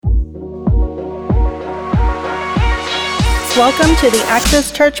Welcome to the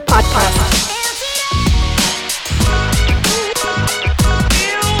Access Church Podcast.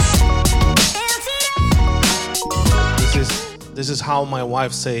 This is how my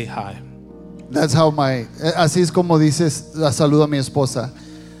wife say hi. That's how así es como dices la saludo a mi esposa.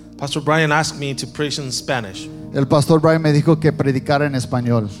 Pastor Brian asked me to preach in Spanish. El pastor Brian me dijo que predicara en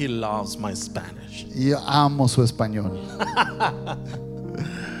español. He loves my Spanish. Y yo amo su español.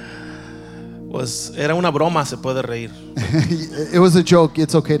 Era una broma, se puede reír. It was a joke.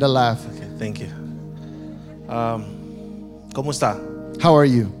 It's okay to laugh. Okay, thank you. ¿Cómo está? How are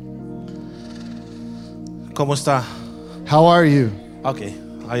you? ¿Cómo está? How are you? Okay,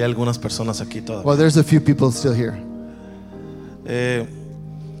 hay algunas personas aquí todavía. Well, there's a few people still here.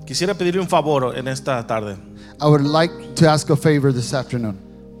 Quisiera pedirle un favor en esta tarde. I would like to ask a favor this afternoon.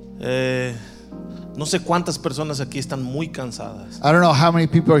 No sé cuántas personas aquí están muy cansadas. I don't know how many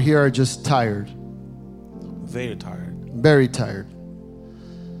people here are just tired. Very tired. Very tired.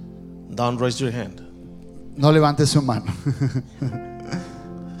 Don't raise your hand. No levante su mano.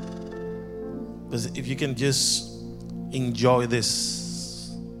 If you can just enjoy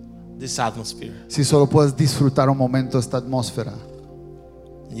this atmosphere. Si solo puedes disfrutar un momento esta atmósfera.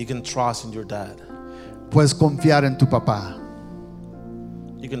 You can trust in your dad. Puedes confiar en tu papá.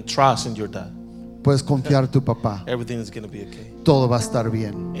 You can trust in your dad. Puedes confiar en tu papá. Everything is going to be okay. Todo va a estar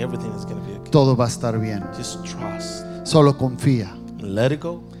bien. Everything is going to be okay. Todo va a estar bien. Just trust. Solo confía. Let it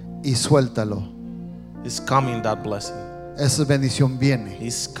go. Y suéltalo. It's coming, that blessing. Esa bendición viene.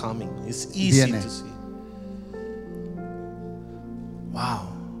 It's coming. It's easy Viene. to see. Wow.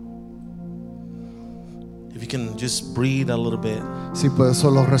 If you can just breathe a little bit. Si puedes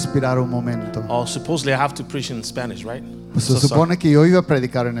solo respirar un momento. Oh, supposedly I have to preach in Spanish, right? Pues se supone que yo iba a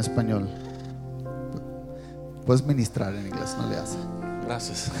predicar en español. Puedes ministrar en inglés, no le hace.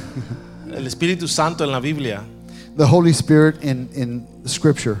 Gracias. El Espíritu Santo en la Biblia, The Holy Spirit in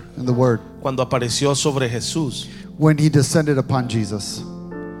Scripture, in the Word, cuando apareció sobre Jesús, when He descended upon Jesus,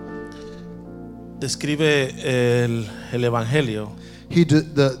 describe el Evangelio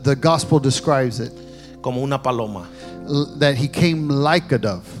the Gospel describes it como una paloma. that He came like a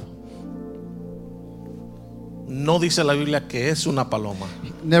dove. No dice la Biblia que es una paloma.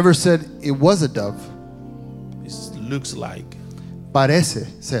 Never said it was a dove. It looks like. Parece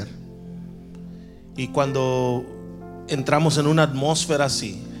ser. Y cuando entramos en una atmósfera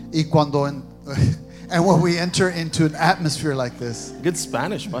así. Y cuando and when we enter into an atmosphere like this. Good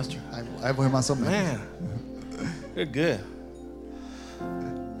Spanish, Pastor. I voy más o menos. Man, you're good.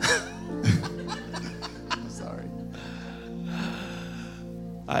 Sorry.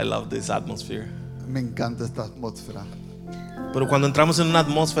 I love this atmosphere. Me encanta esta atmósfera. Pero cuando entramos en una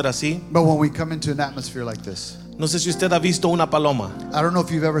atmósfera así, But when we come into an atmosphere like this, no sé si usted ha visto una paloma, I don't know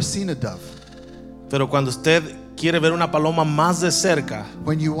if you've ever seen a dove. pero cuando usted quiere ver una paloma más de cerca,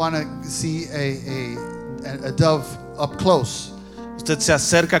 When you want to see a dove up close, usted se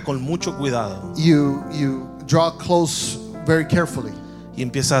acerca con mucho cuidado you draw close very carefully. y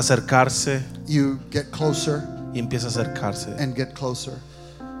empieza a acercarse You get closer y empieza a acercarse. and get closer.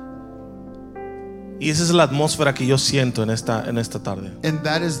 Y esa es la atmósfera que yo siento en esta tarde. And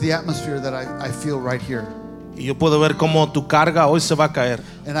that is the atmosphere that I feel right here. Y yo puedo ver cómo tu carga hoy se va a caer,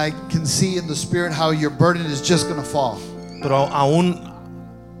 And I can see in the spirit how your burden is just going to fall. pero aún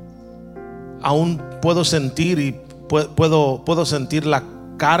puedo sentir y puedo sentir la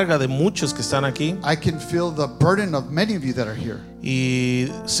carga de muchos que están aquí. I can feel the burden of many of you that are here. Y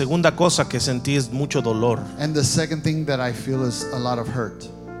segunda cosa que sentí es mucho dolor. And the second thing that I feel is a lot of hurt.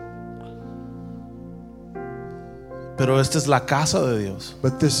 Pero esta es la casa de Dios.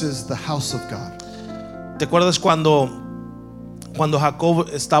 But this is the house of God. ¿Te acuerdas cuando Jacob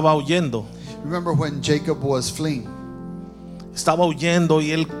estaba huyendo? Remember when Jacob was fleeing? Estaba huyendo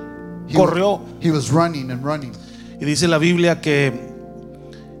y él corrió. He was running and running. Y dice la Biblia que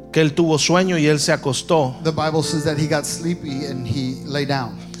él tuvo sueño y él se acostó. The Bible says that he got sleepy and he lay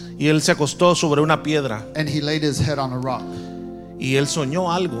down. Y él se acostó sobre una piedra. And he laid his head on a rock. Y él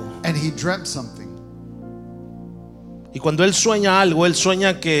soñó algo. And he dreamt something. Y cuando él sueña algo, él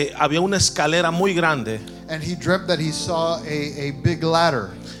sueña que había una escalera muy grande. And he dreamt that he saw a big ladder.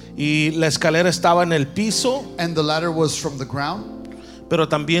 Y la escalera estaba en el piso, And the ladder was from the ground, pero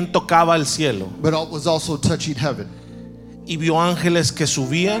también tocaba el cielo. but it was also touching heaven. Y vio ángeles que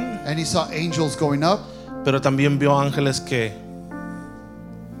subían, And he saw angels going up. pero también vio ángeles que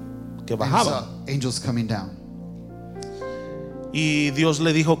And he bajaban. saw angels coming down. Y Dios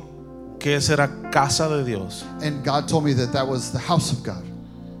le dijo que esa era casa de Dios, And God told me that was the house of God.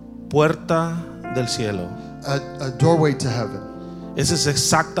 puerta del cielo. A doorway to heaven. Esa es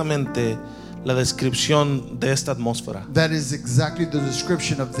exactamente la descripción de esta atmósfera. That is exactly the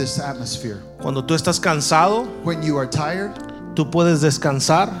description of this atmosphere. Cuando tú estás cansado, When you are tired, tú puedes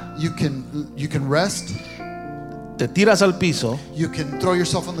descansar, you can rest, te tiras al piso, you can throw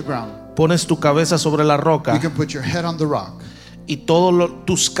yourself on the ground, pones tu cabeza sobre la you roca can put your head on the rock, y todas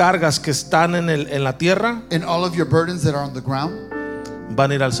tus cargas que están en la tierra and all of your burdens that are on the ground,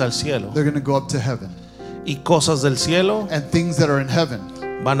 van a ir al cielo. they're going to go up to heaven. Y cosas del cielo And things that are in heaven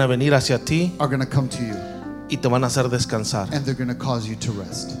van a venir hacia ti are going to come to you, y te van a hacer descansar. and they're going to cause you to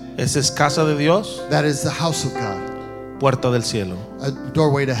rest. Esa es casa de Dios, That is the house of God, puerta del cielo. a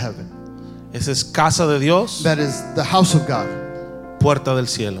doorway to heaven. Esa es casa de Dios, That is the house of God puerta del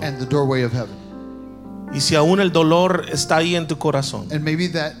cielo. and the doorway of heaven. Y si aún el dolor está ahí en tu corazón, And maybe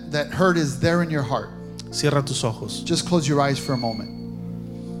that hurt is there in your heart. cierra tus ojos Just close your eyes for a moment.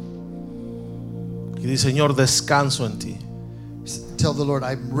 y di: Señor, descanso en ti, Tell the Lord,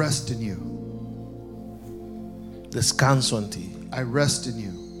 I rest in you. descanso en ti. I rest in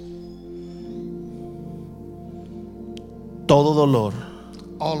you. Todo dolor,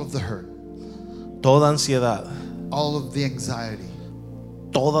 All of the hurt, toda ansiedad, all of the anxiety,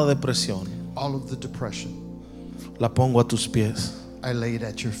 toda depresión, all of the depression, la pongo a tus pies, I lay it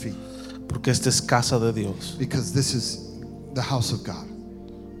at your feet, porque esta es casa de Dios, because this is the house of God,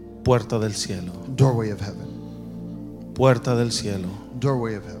 puerta del cielo, doorway of heaven, puerta del cielo.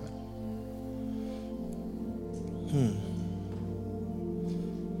 doorway of heaven.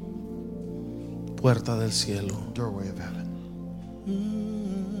 Puerta del cielo. Doorway of heaven.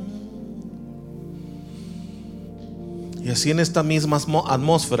 Y así en esta misma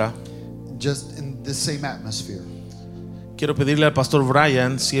atmósfera, Just in the same atmosphere, quiero pedirle al pastor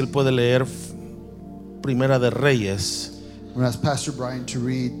Brian si él puede leer Primera de Reyes, I'm going to ask Pastor Brian to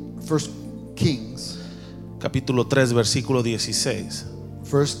read 1 Kings, capítulo 3, versículo 16.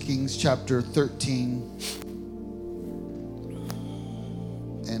 1 Kings chapter 13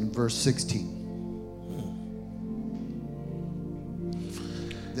 and verse 16.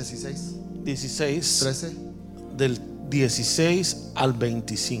 16, 13, del 16 al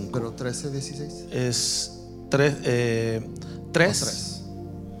 25. pero 13, 16. Es 3,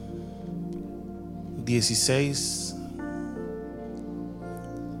 16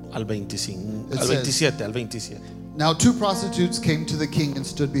 al 25, It al says, 27, al 27. Now 2 prostitutes came to the king and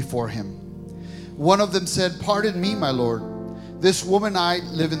stood before him. One of them said, "Pardon me, my lord. This woman and I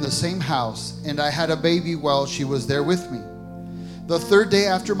live in the same house, and I had a baby while she was there with me. The third day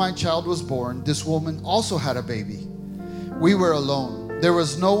after my child was born, this woman also had a baby. We were alone. There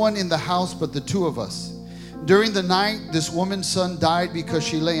was no one in the house but the two of us. During the night, this woman's son died because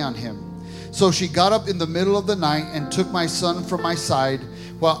she lay on him. So she got up in the middle of the night and took my son from my side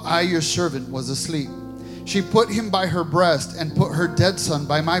while I, your servant, was asleep. She put him by her breast and put her dead son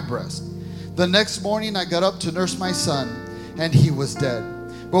by my breast. The next morning I got up to nurse my son, and he was dead.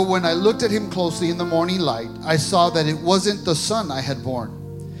 But when I looked at him closely in the morning light, I saw that it wasn't the son I had born."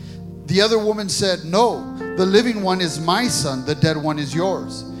 The other woman said, "No, the living one is my son, the dead one is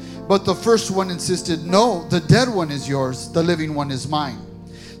yours." But the first one insisted, "No, the dead one is yours, the living one is mine."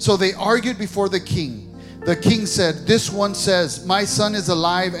 So they argued before the king. The king said, "This one says, 'My son is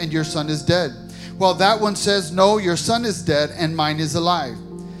alive and your son is dead,' while that one says, 'No, your son is dead and mine is alive.'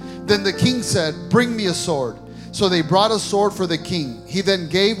 Then the king said, 'Bring me a sword.' So they brought a sword for the king. He then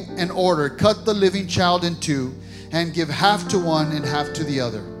gave an order, 'Cut the living child in two and give half to one and half to the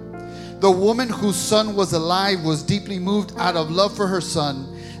other.' The woman whose son was alive was deeply moved out of love for her son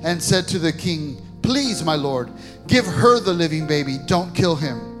and said to the king, 'Please, my lord, give her the living baby. Don't kill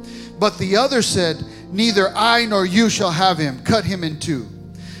him.' But the other said, 'Neither I nor you shall have him. Cut him in two.'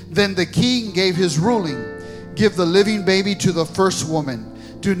 Then the king gave his ruling, 'Give the living baby to the first woman.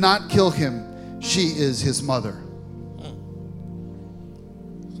 Do not kill him. She is his mother.'"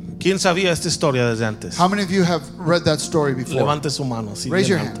 ¿Quién sabía esta historia desde antes? How many of you have read that story before? Levante su mano. Sí, Raise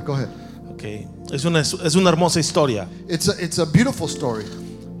bien your alto. hand. Go ahead. Okay. Es una hermosa historia. It's a beautiful story.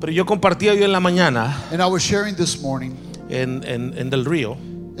 Pero yo compartía hoy en la mañana And I was sharing this morning en Del Río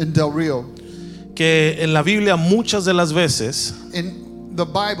in Del Rio. que en la Biblia muchas de las veces In the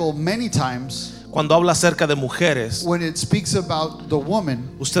Bible, many times, cuando habla acerca de mujeres, when it speaks about the woman,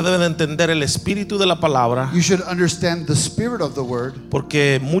 usted debe de entender el espíritu de la palabra, you should understand the spirit of the word,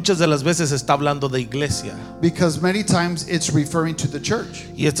 porque muchas de las veces está hablando de iglesia. because many times it's referring to the church.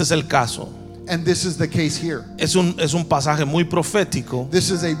 Y este es el caso. And this is the case here. Es un pasaje muy profético This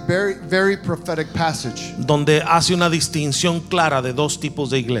is a very, very prophetic passage donde hace una distinción clara de dos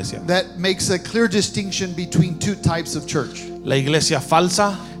tipos de iglesia. that makes a clear distinction between two types of church. La iglesia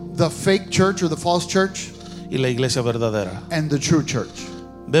falsa The fake church or the false church y la iglesia verdadera. and the true church.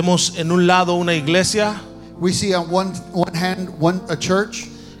 Vemos en un lado una iglesia We see on one hand a church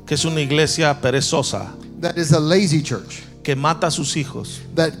que es una iglesia perezosa, that is a lazy church que mata a sus hijos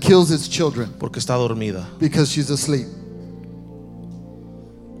that kills its children porque está dormida. because she's asleep.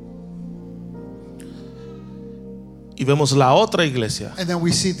 Y vemos la otra iglesia And then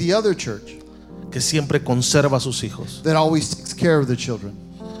we see the other church que siempre conserva a sus hijos. that always takes care of the children.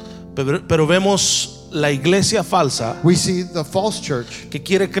 Pero vemos la iglesia falsa We see the false church que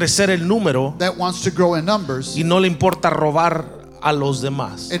quiere crecer el número that wants to grow in numbers, y no le importa robar a los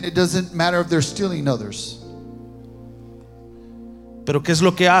demás. and it doesn't matter if they're stealing others. Pero ¿qué es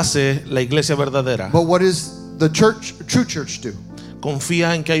lo que hace la iglesia verdadera? But what does the true church do?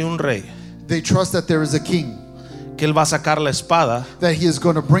 Confía en que hay un rey, They trust that there is a king, que él va a sacar la espada that he is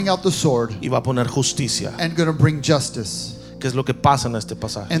going to bring out the sword y va a poner justicia. and going to bring justice. ¿Qué es lo que pasa en este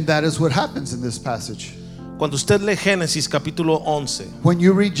pasaje? And that is what happens in this passage. Cuando usted lee Génesis capítulo 11, When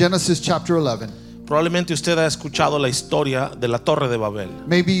you read Genesis chapter 11, probablemente usted ha escuchado la historia de la Torre de Babel.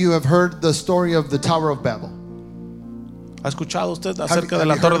 maybe you have heard the story of the Tower of Babel. ¿Ha escuchado usted Have acerca you de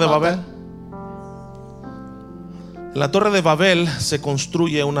la heard Torre de about Babel? En la Torre de Babel se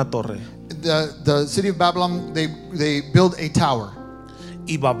construye una torre. The city of Babylon, they build a tower.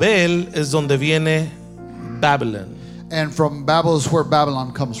 Y Babel es donde viene Babylon. And from Babel is where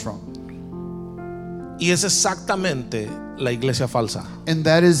Babylon comes from. Y es exactamente la iglesia falsa, And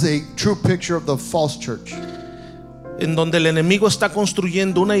that is a true picture of the false church, en donde el enemigo está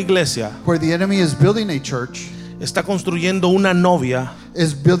construyendo una iglesia, where the enemy is building a church, está construyendo una novia,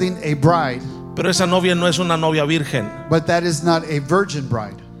 is building a bride, pero esa novia no es una novia virgen, but that is not a virgin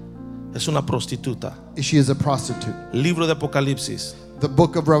bride. es una prostituta. She is a prostitute. Libro de Apocalipsis, The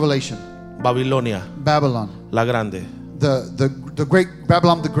book of Revelation, Babilonia, Babylon, la grande, the great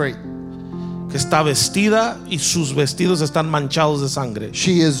Babylon the Great. que está vestida y sus vestidos están manchados de sangre.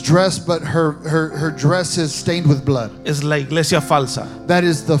 She is dressed, but her dress is stained with blood. Es la iglesia falsa, That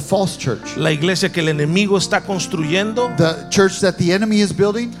is the false church. la iglesia que el enemigo está construyendo The church that the enemy is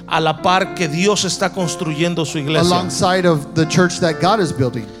building a la par que Dios está construyendo su iglesia. alongside of the church that God is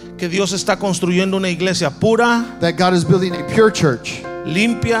building. Que Dios está construyendo una iglesia pura, That God is building a pure church,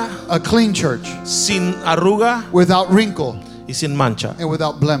 limpia, a clean church, sin arruga without wrinkle y sin mancha. and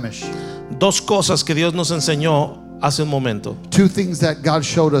without blemish. Dos cosas que Dios nos enseñó hace un momento. Two things that God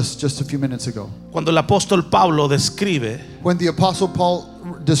showed us just a few minutes ago. Cuando el apóstol Pablo describe When the apostle Paul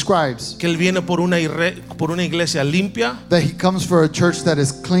describes que él viene por una iglesia limpia that he comes for a church that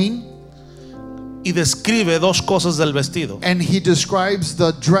is clean, y describe dos cosas del vestido. and he describes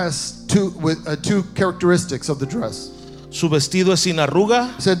the dress with two characteristics of the dress. Su vestido es sin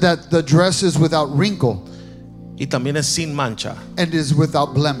arruga Said that the dress is without wrinkle y también es sin mancha. and is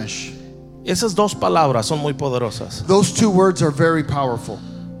without blemish. Esas dos palabras son muy poderosas. Those two words are very powerful.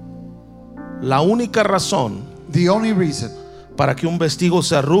 La única razón The only reason, para que un vestido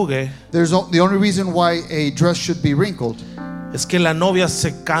se arrugue the only reason why a dress should be wrinkled, es que la novia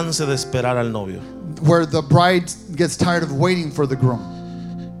se canse de esperar al novio where the bride gets tired of waiting for the groom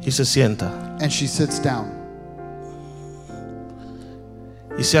y se sienta and she sits down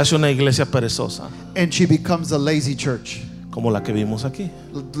y se hace una iglesia perezosa and she becomes a lazy church, como la que vimos aquí.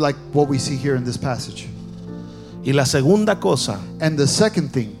 like what we see here in this passage. Y la segunda cosa, And the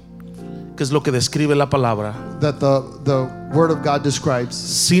second thing que es lo que describe la palabra, that the word of God describes,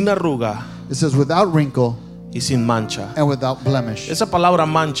 sin arruga it says without wrinkle y sin mancha. and without blemish. Esa palabra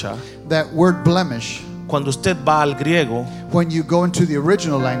mancha, That word blemish, cuando usted va al griego, when you go into the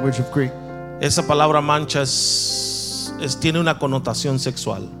original language of Greek, esa palabra mancha tiene una connotación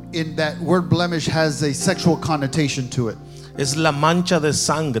sexual. in that word blemish has a sexual connotation to it. Es la mancha de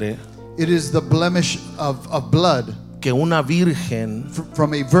sangre It is the blemish of blood que una virgen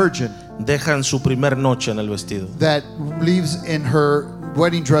from a virgin deja en su primer noche en el vestido. that leaves in her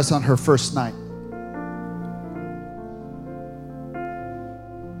wedding dress on her first night.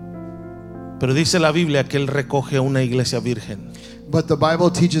 Pero dice la Biblia que él recoge una iglesia virgen. But the Bible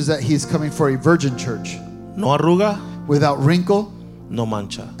teaches that he's coming for a virgin church, No arruga, without wrinkle no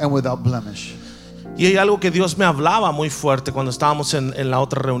mancha. and without blemish. Y hay algo que Dios me hablaba muy fuerte cuando estábamos en la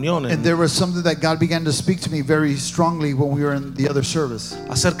otra reunión, And there was something that God began to speak to me very strongly when we were in the other service,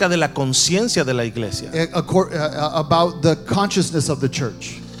 acerca de la conciencia de la iglesia. about the consciousness of the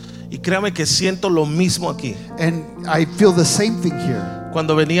church. Y créame que siento lo mismo aquí. And I feel the same thing here.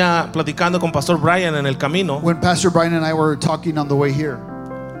 Cuando venía platicando con Pastor Brian en el camino, When Pastor Brian and I were talking on the way here,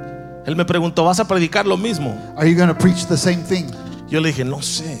 él me preguntó, ¿vas a predicar lo mismo? are you going to preach the same thing? Yo le dije, no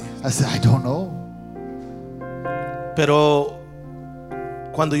sé. I said, I don't know. Pero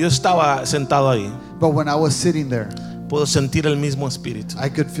cuando yo estaba sentado ahí, But when I was sitting there, Puedo sentir el mismo espíritu. I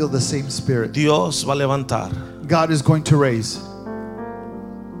could feel the same spirit. Dios va a levantar God is going to raise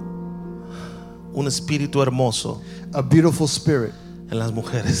un espíritu hermoso a beautiful spirit en las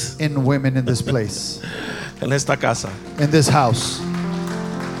mujeres, in women in this place, en esta casa. in this house.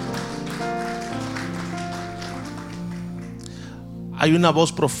 Hay una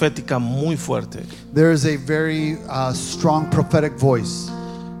voz profética muy fuerte, There is a very strong prophetic voice.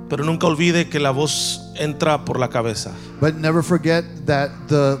 pero nunca olvide que la voz entra por la cabeza, But never forget that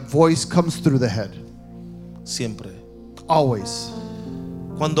the voice comes through the head. siempre. Always.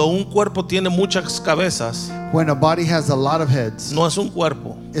 Cuando un cuerpo tiene muchas cabezas, When a body has a lot of heads, no es un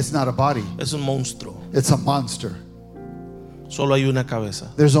cuerpo, it's not a body. es un monstruo. It's a monster. Solo hay una cabeza.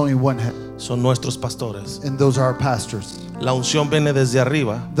 There's only one head, Son nuestros pastores. and those are our pastors. La unción viene desde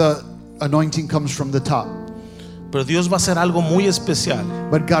arriba, The anointing comes from the top. pero Dios va a hacer algo muy especial.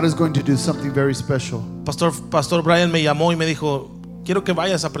 But God is going to do something very special. Pastor Brian me llamó y me dijo, quiero que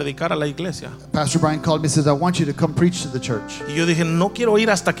vayas a predicar a la iglesia. Pastor Brian called me and says, I want you to come preach to the church. Y yo dije, no quiero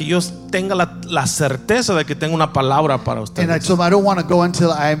ir hasta que yo tenga la certeza de que tengo una palabra para And I ustedes. told him, I don't want to go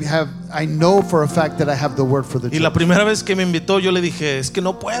until I know for a fact that I have the word for the Y la church. primera vez que me invitó, yo le dije, es que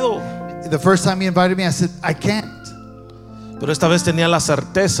no puedo. The first time he invited me, I said, I can't. Pero esta vez tenía la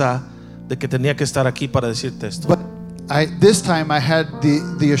certeza de que tenía que estar aquí para decirte esto. But this time I had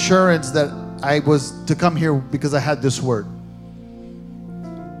the assurance that I was to come here because I had this word.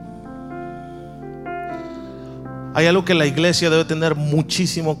 Hay algo que la iglesia debe tener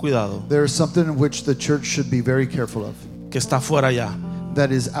muchísimo cuidado, There is something in which the church should be very careful of. que está afuera ya,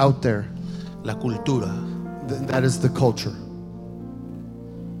 That is out there. la cultura. That is the culture.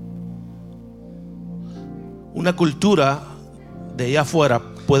 Una cultura de allá afuera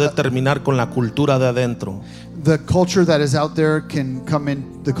puede terminar con la cultura de adentro. The culture that is out there can come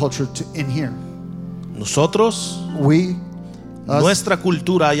in the culture in here. Nosotros, Us, nuestra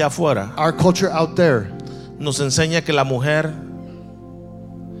cultura allá afuera, our culture out there nos enseña que la mujer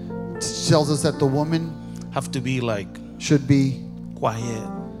tells us that the woman have to be like should be quiet.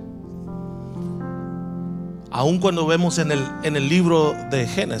 Aun cuando vemos en el libro de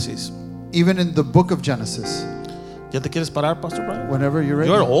Génesis. even in the book of Genesis. ¿Ya te quieres parar, Pastor Brian? Whenever you're ready.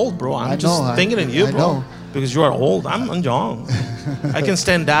 You're old, bro. I'm I just know, thinking of you, I bro. know. Because you are old. I'm young. I can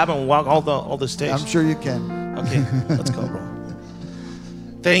stand up and walk all the stage. I'm sure you can. Okay, let's go, bro.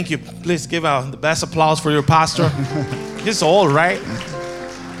 Thank you. Please give the best applause for your pastor. He's old, right?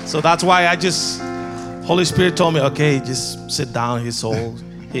 So that's why Holy Spirit told me, okay, just sit down. He's old.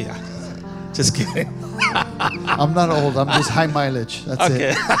 Yeah. Just kidding. I'm not old. I'm just high mileage. That's Okay.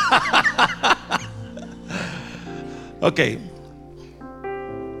 it. Okay.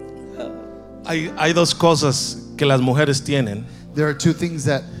 Hay dos cosas que las mujeres tienen. There are two things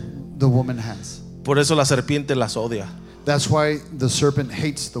that the woman has. Por eso la serpiente las odia. That's why the serpent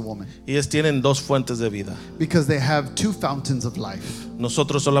hates the woman. Ellas tienen dos fuentes de vida. Because they have two fountains of life.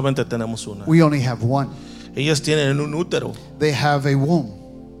 Nosotros solamente tenemos una. We only have one. Ellas tienen un útero They have a womb.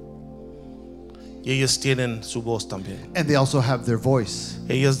 y ellas tienen su voz también. And they also have their voice.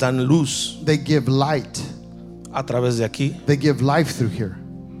 Ellas dan luz They give light. a través de aquí. They give life through here.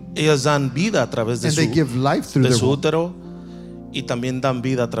 Ellas dan vida a través de And they give life through de their su womb. útero y también dan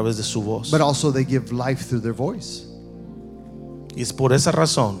vida a través de su voz. But also they give life through their voice. Y es por esa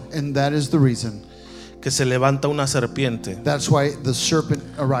razón And that is the reason. que se levanta una serpiente That's why the serpent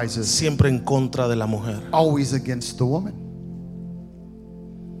arises siempre en contra de la mujer. always against the woman.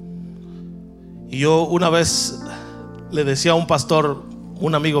 Y yo una vez le decía a un pastor,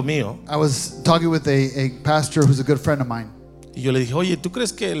 un amigo mío, I was talking with a pastor who's a good friend of mine. y yo le dije, oye, ¿tú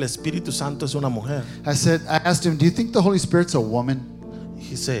crees que el Espíritu Santo es una mujer? I asked him, do you think the Holy Spirit's a woman?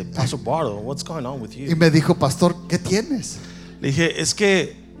 He said, Pastor Bardo, what's going on with Y you? me dijo, pastor, ¿qué tienes? Le dije, es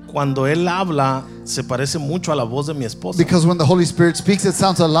que cuando él habla se parece mucho a la voz de mi esposa. Because when the Holy Spirit speaks, it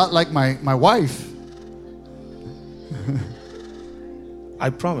sounds a lot like my wife. I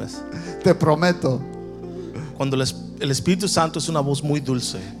promise. Te prometo. Cuando el Espíritu Santo es una voz muy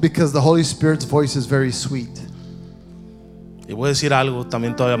dulce. Because the Holy Spirit's voice is very sweet. Y voy a decir algo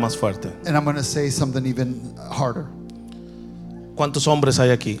también todavía más fuerte. And I'm going to say something even harder. ¿Cuántos hombres hay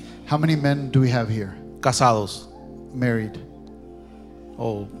aquí? How many men do we have here? Casados. Married.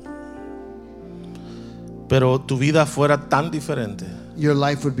 Oh. Pero tu vida fuera tan diferente Your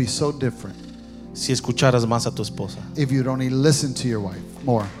life would be so different si escucharas más a tu esposa. if you'd only listen to your wife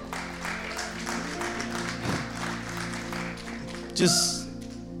more. Just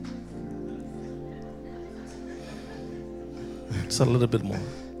a little bit more.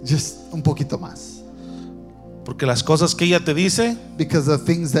 Just un poquito más. Porque las cosas que ella te dice Because the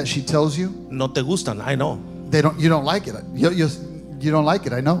things that she tells you, no te gustan, I know. You don't like it. You don't like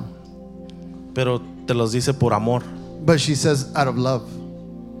it, I know. Pero te los dice por amor. But she says out of love.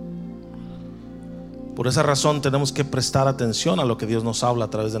 Por esa razón tenemos que prestar atención a lo que Dios nos habla a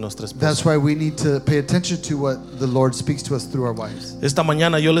través de nuestra That's esposa. why we need to pay attention to what the Lord speaks to us through our wives. Esta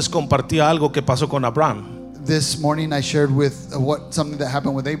mañana yo les compartía algo que pasó con Abraham. This morning I shared with something that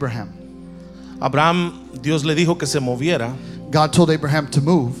happened with Abraham. Abraham, Dios le dijo que se moviera God told Abraham to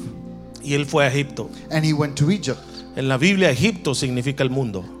move, y él fue a Egipto. and he went to Egypt. En la Biblia, Egipto significa el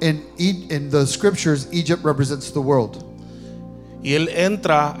mundo. In the scriptures, Egypt represents the world. Y él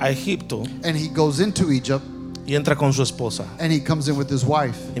entra a Egipto And he goes into Egypt, y entra con su esposa. and he comes in with his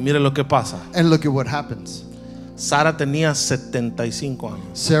wife. Y mire lo que pasa. And look at what happens. Sara tenía 75 años.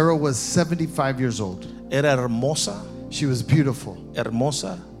 Sarah was 75 years old. Era hermosa, She was beautiful,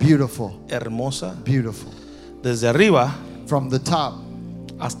 hermosa, beautiful, hermosa. beautiful. Desde arriba From the top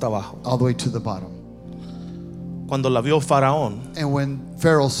hasta abajo. all the way to the bottom. Cuando la vio Faraón, And when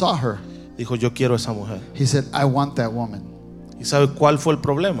Pharaoh saw her, dijo, yo quiero esa mujer. he said, I want that woman. ¿Y sabe cuál fue el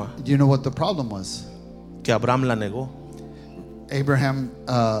problema? Do you know what the problem was? Que Abraham la negó. Abraham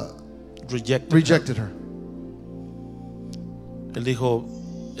Rejected her. rejected her. Él dijo,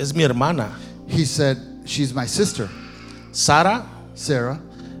 es mi hermana. He said, she's my sister. Sara Sarah,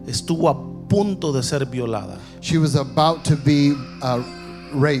 estuvo a punto de ser violada she was about to be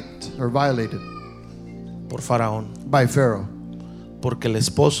raped or violated por Faraón, by Pharaoh porque el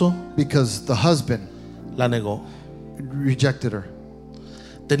esposo because the husband la negó. rejected her.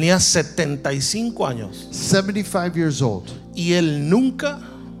 Tenía 75 años 75 years old, y él nunca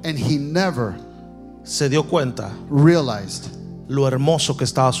and he never se dio cuenta realized lo hermoso que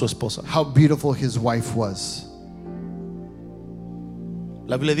estaba su esposa. how beautiful his wife was.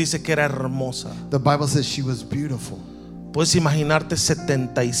 La Biblia dice que era hermosa. The Bible says she was beautiful. Puedes imaginarte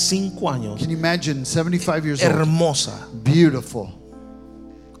 75 años, Can you imagine 75 years old? hermosa, Beautiful,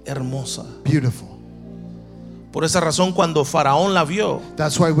 hermosa. beautiful. Por esa razón, cuando Faraón la vio,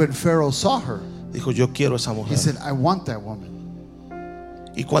 That's why when Pharaoh saw her, dijo, yo quiero esa he mujer. said, I want that woman.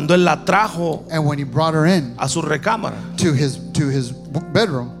 Y cuando él la trajo And when he brought her in a su recámara, to his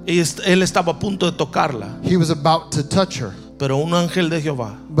bedroom, él estaba a punto de tocarla, he was about to touch her. pero un ángel de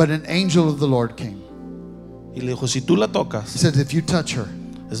Jehová But an angel of the Lord came. y le dijo, si tú la He tocas, said, if you touch her,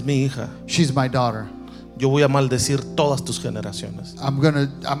 es mi hija, she's my daughter. yo voy a maldecir todas tus generaciones. I'm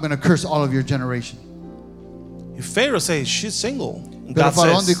gonna curse all of your generation. Y Pharaoh says, she's single. Pero God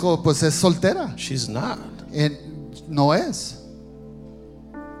Faraón says, dijo, pues es soltera. she's not. And no es.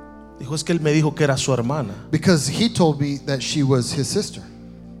 Dijo, es que él me dijo que era su hermana. Because he told me that she was his sister.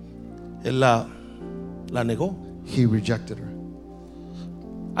 Él la negó. He rejected her.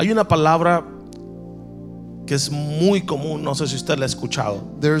 Hay una palabra que es muy común, no sé si usted la ha escuchado.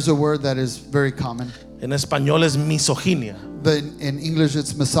 There's a word that is very common. En español es misoginia. In English,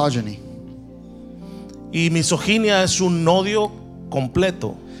 it's misogyny. Y misoginia es un odio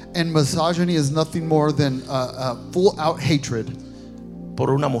completo And misogyny is nothing more than a full-out hatred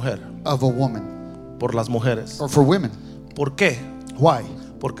por una mujer, of a woman por las mujeres. or for women. ¿Por qué? Why?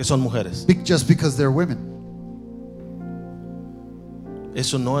 Porque son mujeres. Just because they're women.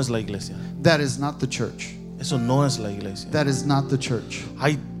 Eso no es la iglesia. That is not the church. Eso no es la iglesia. That is not the church.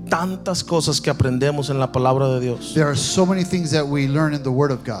 Hay tantas cosas que aprendemos en la palabra de Dios. There are so many things that we learn in the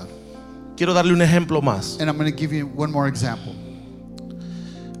Word of God. Quiero darle un ejemplo más. And I'm going to give you one more example.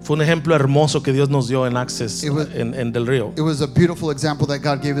 Fue un ejemplo hermoso que Dios nos dio en Access, It was- en Del Río. It was a beautiful example that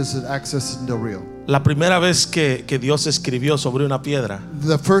God gave us at Access in Del Rio. La primera vez que Dios escribió sobre una piedra,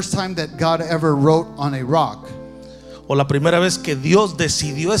 The first time that God ever wrote on a rock, o la primera vez que Dios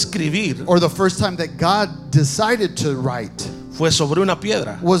decidió escribir, or the first time that God decided to write, fue sobre una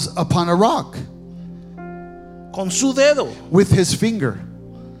piedra, was upon a rock con su dedo. with his finger.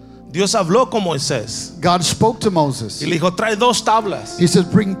 Dios habló con Moisés God spoke to Moses. y le dijo, trae 2 tablas. He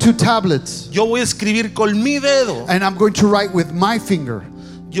said, bring 2 tablets, Yo voy a escribir con mi dedo. and I'm going to write with my finger.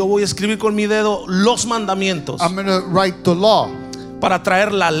 Yo voy a escribir con mi dedo los mandamientos I'm going to write the law, para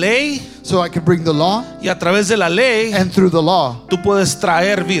traer la ley, so I can bring the law, y a través de la ley and through the law, tú puedes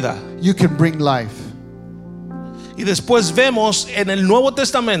traer vida. you can bring life. Y después vemos en el Nuevo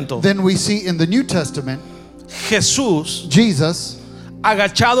Testamento Then we see in the New Testament, Jesús Jesus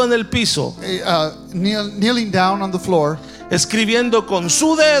agachado en el piso, kneeling down on the floor escribiendo con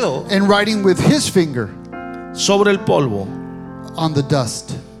su dedo and writing with his finger sobre el polvo. on the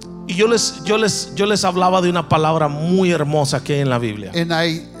dust. Y yo les hablaba de una palabra muy hermosa que hay en la Biblia, And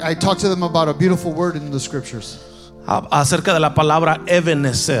I talked to them about a beautiful word in the scriptures, acerca de la palabra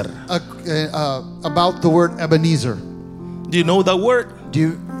Ebenezer. about the word Ebenezer. Do you know that word?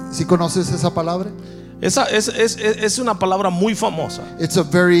 ¿Sí conoces esa palabra? Es una palabra muy famosa. It's a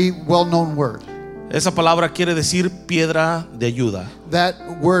very well-known word. Esa palabra quiere decir piedra de ayuda. That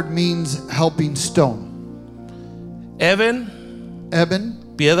word means helping stone. Eben,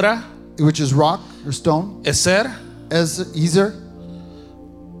 piedra, which is rock or stone. Ezer, Ezer,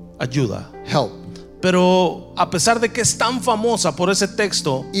 ayuda. help. Pero a pesar de que es tan famosa por ese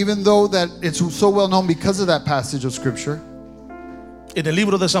texto, Even though that it's so well known because of that passage of scripture, en el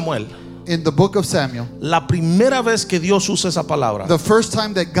libro de Samuel, in the book of Samuel, la primera vez que Dios usa esa palabra, the first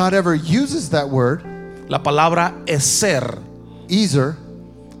time that God ever uses that word, la palabra Ezer, Ezer,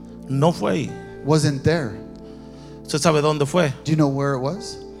 no fue ahí. wasn't there. ¿Usted sabe dónde fue? Do you know where it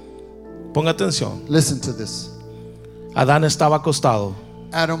was? Ponga atención. Listen to this. Adán estaba acostado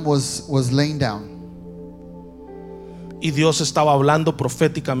Adam was laying down, y Dios estaba hablando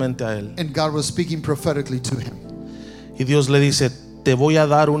proféticamente a él. and God was speaking prophetically to him. Y Dios le dice, te voy a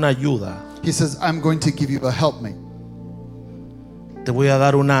dar una ayuda. He says, I'm going to give you a helpmate. Te voy a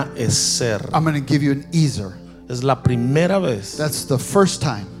dar una Ezer. I'm going to give you an Ezer. Es la primera vez That's the first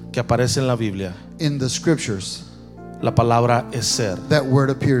time que aparece en la Biblia in the scriptures la palabra Ezer. that word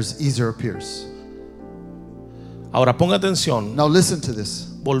appears, Ezer appears. Ahora ponga atención. Now listen to this.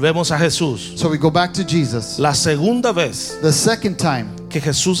 Volvemos a Jesús. So we go back to Jesus. La segunda vez The second time que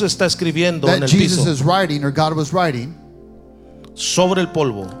Jesús está escribiendo en that el Jesus piso is writing, or God was writing, sobre el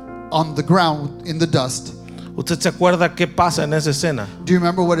polvo. on the ground in the dust. ¿Usted se acuerda qué pasa en esa escena? Do you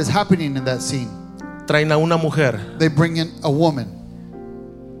remember what is happening in that scene? Traen a una mujer, They bring in a woman.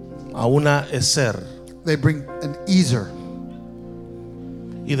 a una Ezer. They bring an Ezer.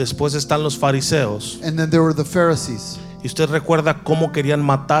 Y después están los fariseos. And then there were the Pharisees. ¿Y usted recuerda cómo querían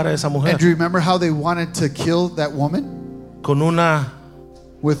matar a esa mujer? And do you remember how they wanted to kill that woman? Con una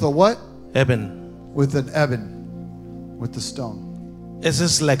With a what? Eben. With an ebon. With the stone. Esa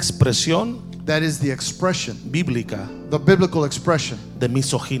es la expresión That is the expression, bíblica the biblical expression de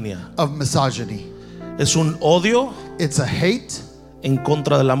misoginia. of misogyny. Es un odio It's a hate en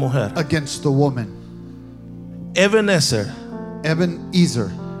contra de la mujer. against the woman. Ebenezer Ebenezer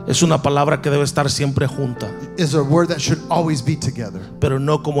es una palabra que debe estar siempre junta, is a word that should always be together, pero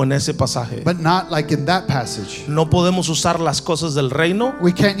no como en ese pasaje. but not like in that passage. No podemos usar las cosas del reino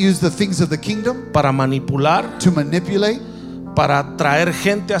We can't use the things of the kingdom para manipular, to manipulate, para traer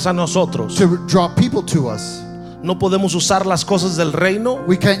gente hacia nosotros. to draw people to us. No podemos usar las cosas del reino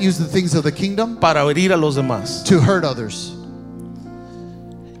We can't use the things of the kingdom para herir a los demás. to hurt others.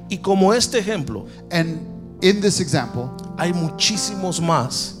 Y como este ejemplo, And in this example, hay muchísimos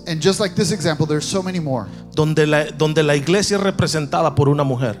más and just like this example, there's so many more donde la iglesia es representada por una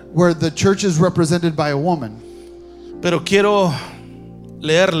mujer. where the church is represented by a woman. Pero quiero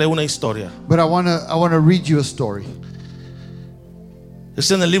leerle una historia. But I want to read you a story.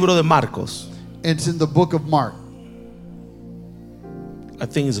 Es en el libro de Marcos. It's in the book of Mark. I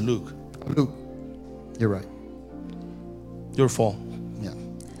think it's Luke. Luke. You're right. Your fault. Yeah,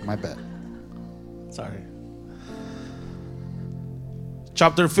 my bad. Sorry.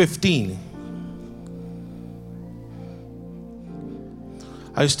 Chapter 15.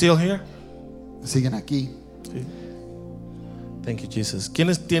 Are you still here? Siguen aquí. Sí. Thank you, Jesus. ¿Quién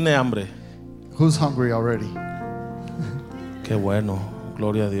tiene hambre? Who's hungry already? Qué bueno.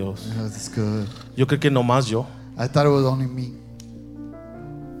 Gloria a Dios. Oh, that's good. Yo creo que nomás yo. I thought it was only me.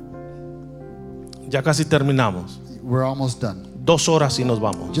 Ya casi terminamos. We're almost done. 2 horas y nos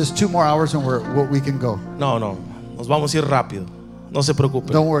vamos. Just 2 more hours and we can go. No. Nos vamos a ir rápido. No se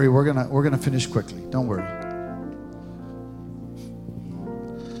preocupe. Don't worry, we're gonna finish quickly. Don't worry.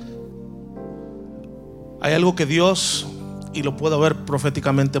 Hay algo que Dios, y lo puedo ver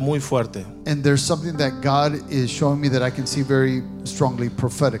proféticamente muy fuerte. And there's something that God is showing me that I can see very strongly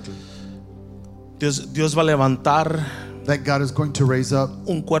prophetically. Dios va a levantar That God is going to raise up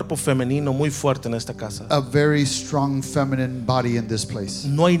un cuerpo femenino muy fuerte en esta casa. a very strong feminine body in this place.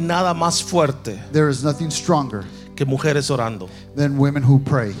 No hay nada más fuerte There is nothing stronger que mujeres orando. than women who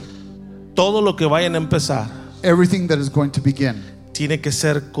pray. Todo lo que vayan a empezar Everything that is going to begin, tiene que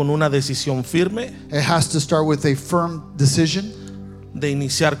ser con una decisión firme it has to start with a firm decision de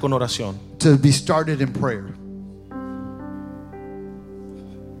iniciar con oración. to be started in prayer.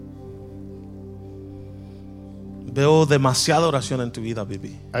 Veo demasiada oración en tu vida,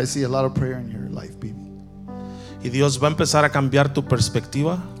 Bibi. I see a lot of prayer in your life, baby. Y Dios va a empezar a cambiar tu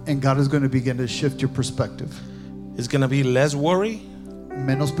perspectiva. And God is going to begin to shift your perspective. It's going to be less worry,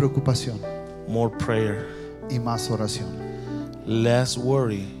 Menos preocupación more prayer. y más oración. Less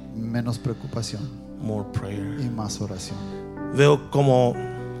worry, Menos preocupación more prayer. y más oración. Veo como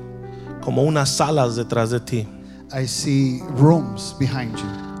unas salas detrás de ti. I see rooms behind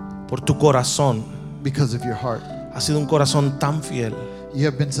you Por tu corazón because of your heart. Has sido un corazón tan fiel. You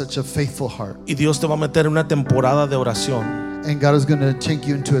have been such a faithful heart. Y Dios te va a meter en una temporada de oración. And God is going to take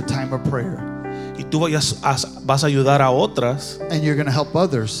you into a time of prayer. Y tú vas a ayudar a otras And you're going to help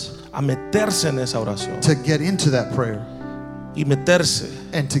others a meterse en esa oración. to get into that prayer Y meterse.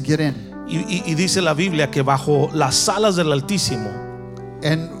 and to get in. Y dice la Biblia que bajo las alas del Altísimo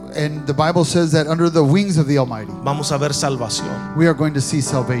And the Bible says that under the wings of the Almighty, vamos a ver salvación. we are going to see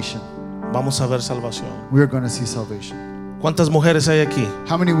salvation. Vamos a ver salvación. We are going to see salvation. ¿Cuántas mujeres hay aquí?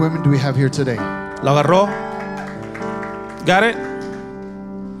 How many women do we have here today? ¿Lo agarró? Got it?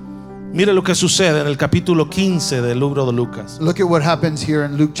 Mire lo que sucede en el capítulo 15 del libro de Lucas. Look at what happens here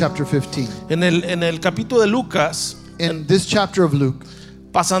in Luke chapter 15. En el capítulo de Lucas In this chapter of Luke,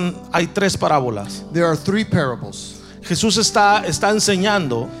 hay 3 parábolas. there are 3 parables. Jesús está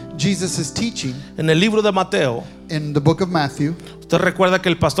enseñando Jesus is teaching en el libro de Mateo. in the book of Matthew. Usted recuerda que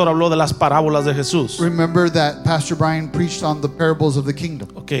el pastor habló de las parábolas de Jesús. Remember that Pastor Brian preached on the parables of the kingdom.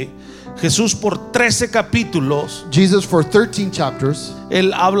 Okay. Jesús por 13 capítulos, Jesus, for 13 chapters,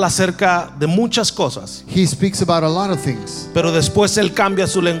 él habla acerca de muchas cosas, he speaks about a lot of things. pero después él cambia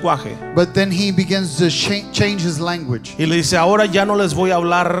su lenguaje But then he begins to change his language. y le dice, ahora ya no les voy a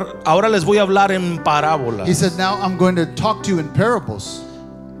hablar, ahora les voy a hablar en parábolas, He said, now I'm going to talk to you in parables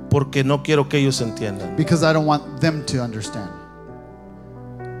porque no quiero que ellos entiendan. because I don't want them to understand.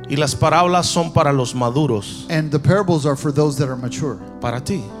 Y las parábolas son para los maduros, And the parables are for those that are mature. para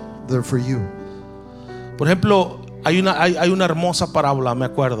ti. They're for you. Por ejemplo, hay una hermosa parábola, me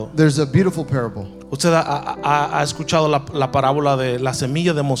acuerdo. There's a beautiful parable. Usted ha escuchado la parábola de la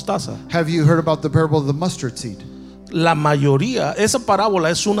semilla de mostaza. Have you heard about the parable of the mustard seed? La mayoría, esa parábola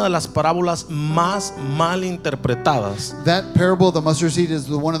es una de las parábolas más mal interpretadas. That parable of the mustard seed is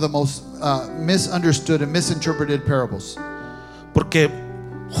one of the most misunderstood and misinterpreted parables. Porque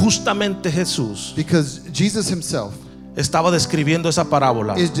justamente Jesús Because Jesus himself estaba describiendo esa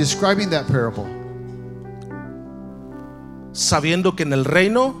parábola, is describing that parable, sabiendo que en el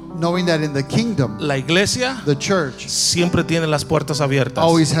reino, knowing that in the kingdom, la iglesia the church siempre tiene las puertas abiertas.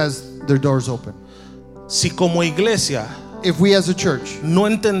 always has their doors open. Si como iglesia If we as a church, no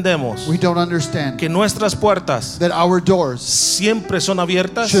entendemos we don't understand que nuestras puertas that our doors siempre son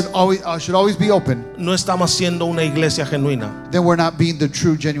abiertas, should always be open, no estamos siendo una iglesia genuina. then we're not being the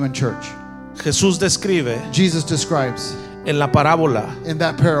true, genuine church. Jesús describe Jesus describes en la parábola, in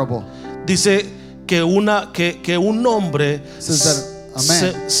that parable, dice que un hombre says that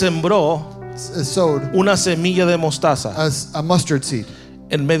a man sembró sowed una semilla de mostaza a mustard seed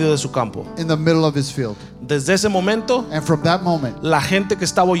en medio de su campo. in the middle of his field. Desde ese momento, And from that moment, la gente que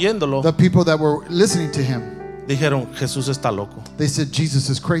estaba oyéndolo the people that were listening to him, dijeron, Jesús está loco. they said, Jesus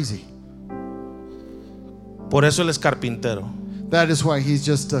is crazy. Por eso él es carpintero. That is why he's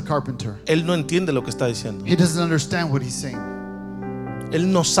just a carpenter. Él no entiende lo que está diciendo. He doesn't understand what he's saying.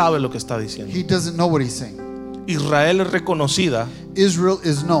 Él no sabe lo que está diciendo. He doesn't know what he's saying. Israel es reconocida, Israel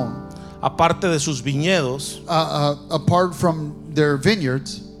is known, aparte de sus viñedos, apart from their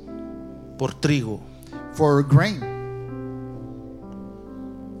vineyards, por trigo. for grain.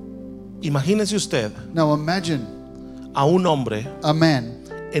 Imagínese usted Now imagine a un hombre a man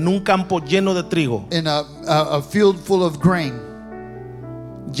en un campo lleno de trigo, in a field full of grain,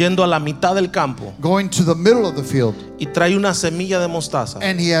 yendo a la mitad del campo going to the middle of the field, y trae una semilla de mostaza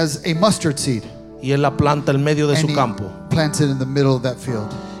and he has a mustard seed, y él la planta en medio de and su he campo. plants it in the middle of that field.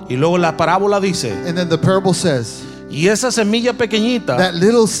 Y luego la parábola dice, And then the parable says, y esa semilla pequeñita that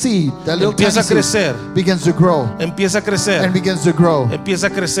little seed, that little tiny empieza a crecer, seed begins to grow empieza a crecer, and begins to grow empieza a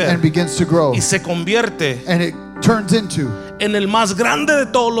crecer and begins to grow, y se convierte and it turns into en el más grande de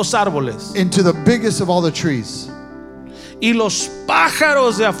todos los árboles. the biggest of all the trees. Y los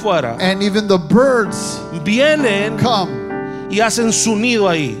pájaros de afuera And even the birds vienen come y hacen su nido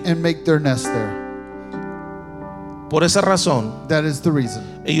ahí. and make their nest there. Por esa razón, That is the reason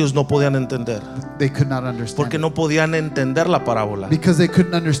ellos no podían entender, they could not understand porque it. no podían entender la parábola. Because they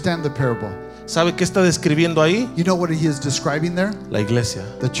couldn't understand the parable. ¿Sabe qué está describiendo ahí? You know what he is describing there? La iglesia.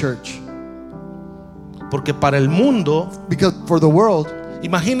 The church. Porque para el mundo, Because for the world,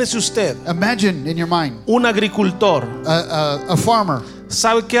 imagínese usted, imagine in your mind un agricultor. a farmer.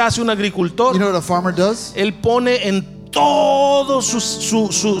 ¿Sabe qué hace un agricultor? You know what a farmer does? Él pone en todo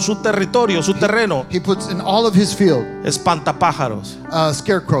su territorio, su terreno, He puts in all of his field espantapájaros.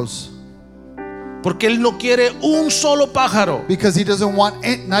 scarecrows. Porque él no quiere un solo pájaro Because he doesn't want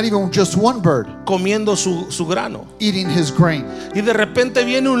not even just one bird comiendo su grano. eating his grain. Y de repente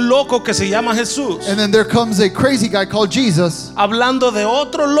viene un loco que se llama Jesús, And then there comes a crazy guy called Jesus hablando de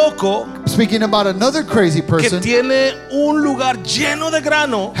otro loco speaking about another crazy que person, tiene un lugar lleno de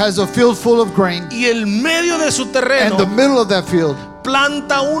grano has a field full of grain, y en medio de su and terreno the middle of that field,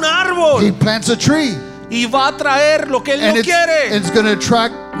 planta un he árbol plants a tree, y va a traer lo que él and no quiere. it's going to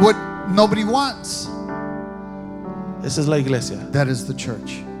attract what nobody wants. Esa es la iglesia. That is the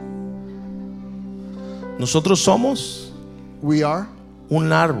church. Nosotros somos We are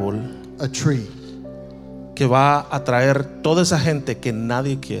un árbol a tree que va a traer toda esa gente que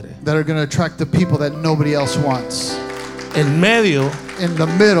nadie quiere. that are going to attract the people that nobody else wants. En medio, In the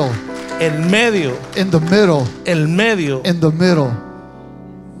middle, en medio, in the middle, en medio in the middle,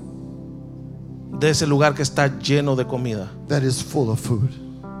 de ese lugar que está lleno de comida. that is full of food.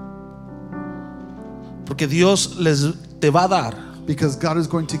 Porque Dios te va a dar, Because God is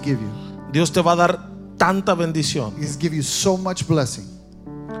going to give you. Dios te va a dar tanta bendición, He's give you so much blessing.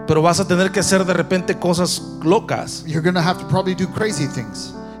 pero vas a tener que hacer de repente cosas locas You're going to have to probably do crazy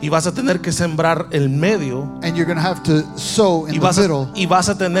things. y vas a tener que sembrar el medio And you're going to have to sow in the middle. y vas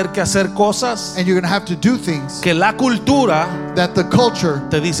a tener que hacer cosas And you're going to have to do things que la cultura that the culture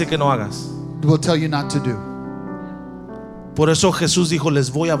te dice que no hagas. will tell you not to do. Por eso Jesús dijo,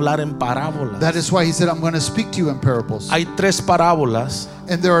 les voy a hablar en parábolas. That is why he said, I'm going to speak to you in parables. Hay 3 parábolas,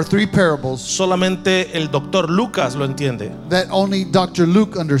 And there are 3 parables solamente el doctor Lucas lo entiende. that only Dr.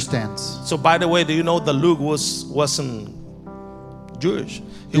 Luke understands. So by the way, do you know that Luke wasn't Jewish?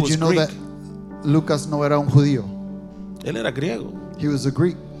 He Did was you know Greek. that Lucas no era un judío? Él era griego. He was a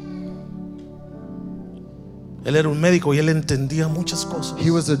Greek. Él era un médico y él entendía muchas cosas.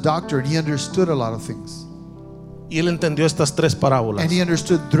 He was a doctor and he understood a lot of things. Y él entendió estas 3 parábolas. And he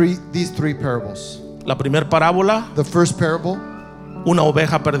understood these 3 parables. La primera parábola, The first parable, una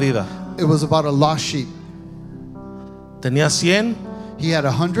oveja perdida. it was about a lost sheep. Tenía 100 He had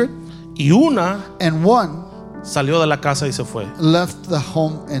 100, y una and one salió de la casa y se fue. left the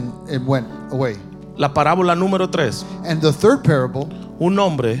home and went away. La parábola número 3, And the third parable, un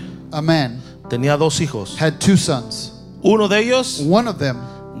hombre a man tenía 2 hijos. had 2 sons. Uno de ellos One of them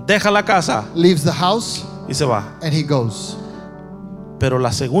deja la casa leaves the house y se va. and he goes. Pero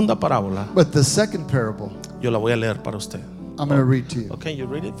la segunda parábola But the second parable, yo la voy a leer para usted. I'm going to read to you. Okay, you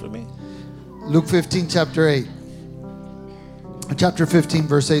read it for me. Luke 15, chapter 8. Chapter 15,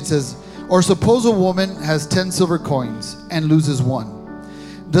 verse 8 says, or suppose a woman has 10 silver coins and loses one.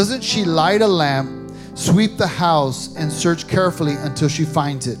 Doesn't she light a lamp, sweep the house, and search carefully until she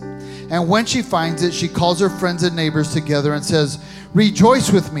finds it? And when she finds it, she calls her friends and neighbors together and says,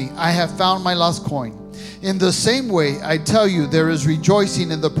 rejoice with me, I have found my lost coin. In the same way, I tell you, there is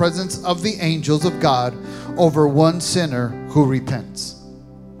rejoicing in the presence of the angels of God over one sinner who repents.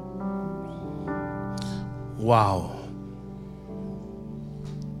 Wow.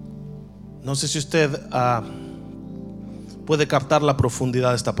 No sé si usted puede captar la profundidad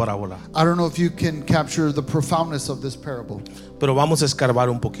de esta parábola, I don't know if you can capture the profoundness of this parable, pero vamos a escarbar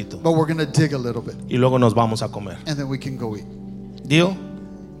un poquito but we're going to dig a little bit y luego nos vamos a comer. and then we can go eat. Deal?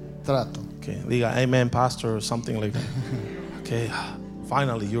 Trato. Okay, diga amen, pastor, or something like that. Okay,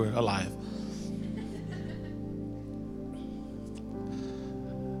 finally you're alive.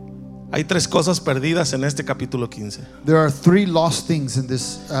 Hay 3 cosas perdidas en este capítulo 15. There are 3 lost things in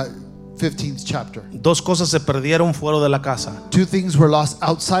this 15th chapter. 2 cosas se perdieron fuera de la casa, 2 things were lost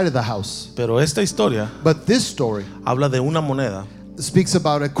outside of the house. pero esta historia But this story habla de una moneda speaks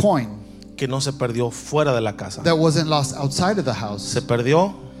about a coin que no se perdió fuera de la casa. that wasn't lost outside of the house. Se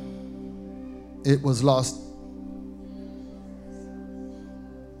perdió It was lost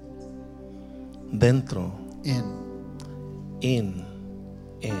dentro. in.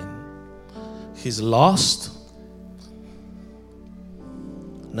 He's lost,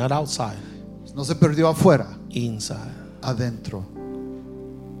 not outside, No se perdió afuera, inside. adentro.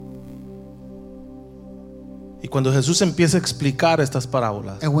 Y cuando Jesús empieza a explicar estas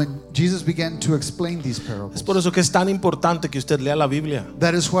parábolas, And when Jesus began to explain these parables, es por eso que es tan importante que usted lea la Biblia.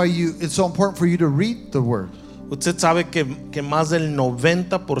 that is why it's so important for you to read the word. Usted sabe que más del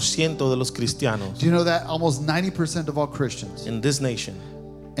 90% de los cristianos Do you know that almost 90% of all Christians in this nation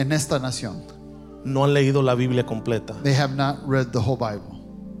en esta nación, no han leído la Biblia completa? they have not read the whole Bible.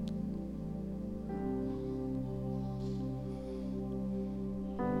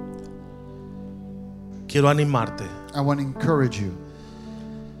 Quiero animarte I want to encourage you.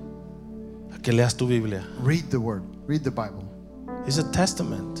 a que leas tu Biblia. Read the word. Read the Bible. It's a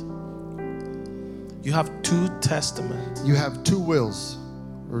testament. You have 2 testaments You have 2 wills.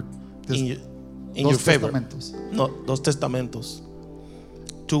 Or in your dos favor. testamentos No, 2 testamentos.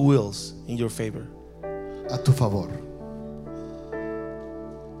 2 wills in your favor. a tu favor.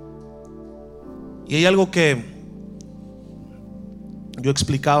 Y hay algo que Yo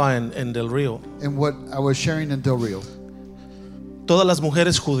explicaba en Del Rio. And what I was sharing in Del Rio, Todas las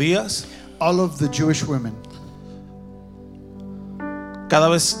mujeres judías, all of the Jewish women, cada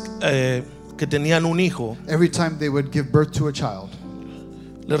vez que tenían un hijo, every time they would give birth to a child,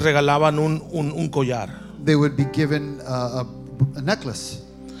 les regalaban un collar. they would be given a necklace.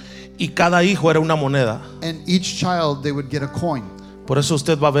 Y cada hijo era una moneda. And each child, they would get a coin. Por eso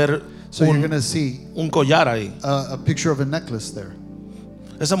usted va a ver So you're going to see un collar ahí. a picture of a necklace there.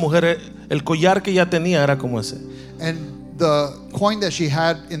 Esa mujer, el collar que ella tenía era como ese. And the coin that she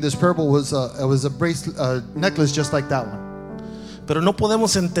had in this parable was a bracelet, necklace just like that one. Pero no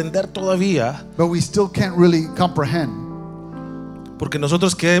podemos entender todavía, But we still can't really comprehend, porque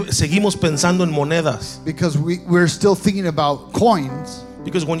nosotros que seguimos pensando en monedas. because we're still thinking about coins.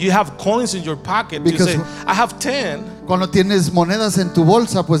 Because when you have coins in your pocket, Because- you say, I have 10. Cuando tienes monedas en tu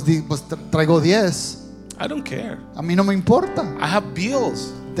bolsa, pues traigo 10. I don't care. A mí no me importa. I have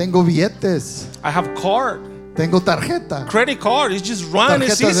bills. Tengo billetes. I have card. Tengo tarjeta. Credit card. It's just run.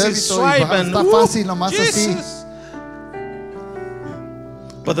 It's Tarjeta de easy. débito, Swipe y and está fácil, nomás así. Jesus.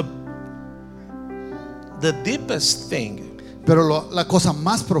 But the deepest thing Pero la cosa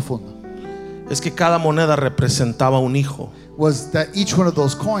más profunda es que cada moneda representaba un hijo. was that each one of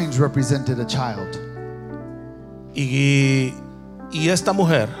those coins represented a child. Y esta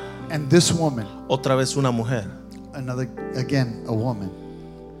mujer, And this woman, otra vez una mujer, again, a woman.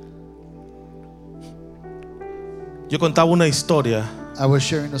 yo contaba una historia I was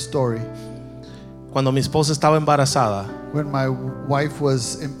sharing a story cuando mi esposa estaba embarazada. when my wife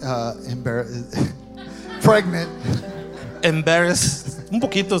was pregnant. Embarrassed, un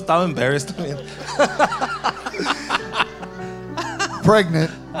poquito estaba embarrassed también.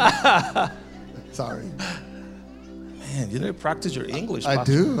 Pregnant. Sorry. Man, you need to practice your English. I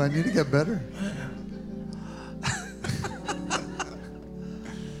Pastor. do. I need to get better.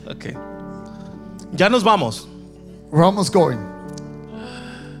 Okay. Ya nos vamos. We're almost going.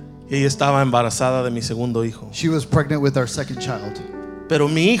 Y ella estaba embarazada de mi segundo hijo. She was pregnant with our second child. Pero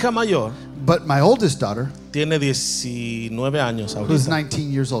mi hija mayor But my oldest daughter, tiene 19 años who's ahorita.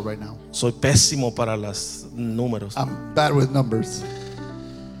 19 years old right now, Soy pésimo para los números. I'm bad with numbers.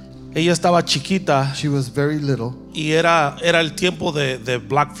 Ella estaba chiquita She was very little. y era el tiempo de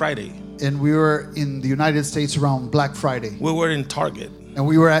Black Friday. And we were in the United States around Black Friday. We were in Target. And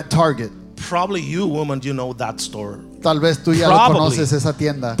we were at Target. Probably you women, you know that store. Tal vez tú ya Probably. lo conoces esa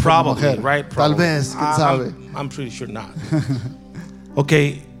tienda. como Probably, mujer. right? Tal Probably. vez, quién sabe. I'm pretty sure not.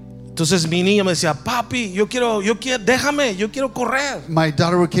 Okay. Entonces mi niña me decía, papi, yo quiero, déjame, yo quiero correr. My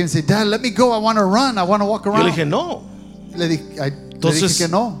daughter would came and say, Dad, let me go. I want to run. I want to walk Yo around. le dije, no. Le dije Entonces, que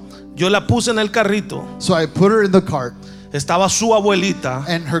no. Yo la puse en el carrito. So I put her in the cart. Estaba su abuelita,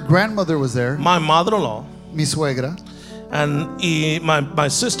 And her grandmother was there, my mother-in-law, mi suegra, y my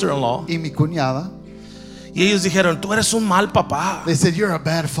sister-in-law. y mi cuñada. Y ellos dijeron, tú eres un mal papá. They said, you're a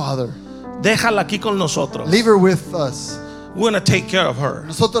bad father. Déjala aquí con nosotros. Leave her with us. We're going to take care of her.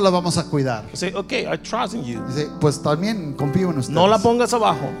 Nosotros la vamos a cuidar. I say, okay, I trust in you. Dice, pues también confío en ustedes. No la pongas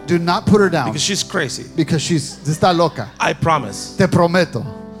abajo Do not put her down because she's crazy. because está loca. I promise. Te prometo.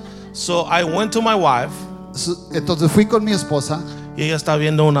 So I went to my wife Entonces fui con mi esposa. y ella está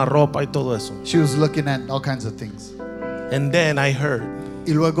viendo una ropa y todo eso. She was looking at all kinds of things. And then I heard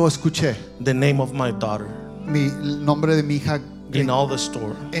Y luego escuché the name of my daughter el nombre de mi hija in all the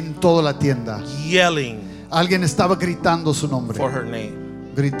store, en toda la tienda. yelling Alguien estaba gritando su nombre. for her name.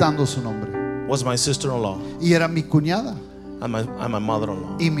 Gritando su nombre. Was my sister-in-law Y era mi cuñada and my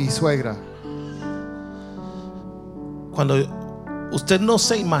mother-in-law. y mi suegra. Cuando usted no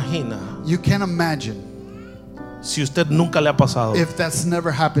se imagina, You can't imagine si usted nunca le ha pasado, if that's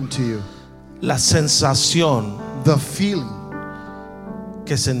never happened to you. la sensación The feeling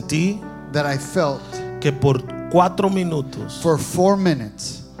que sentí that I felt que por 4 minutos for 4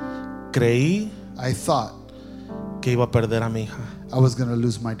 minutes, creí I thought que iba a perder a mi hija I was going to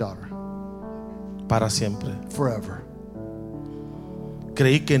lose my daughter para siempre. forever.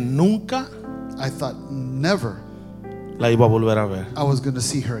 Creí que nunca I thought never la iba a volver a ver. I was going to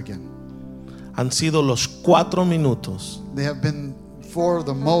see her again. Han sido los 4 minutos They have been for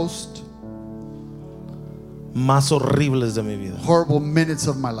the most más horribles de mi vida. horrible minutes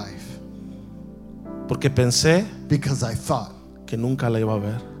of my life Porque pensé because I thought que nunca la iba a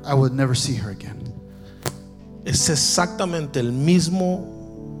ver. I would never see her again. Es exactamente el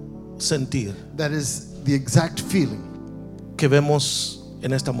mismo sentir That is the exact feeling que vemos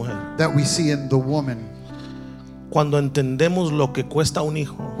en esta mujer. that we see in the woman Cuando entendemos lo que cuesta un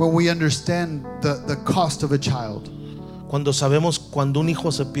hijo, when we understand the cost of a child, cuando sabemos cuando un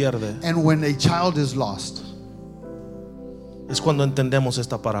hijo se pierde, and when a child is lost. Es cuando entendemos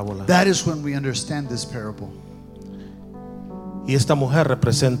esta parábola. That is when we understand this parable. Y esta mujer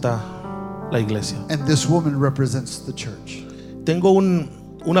representa la iglesia. And this woman represents the church. Tengo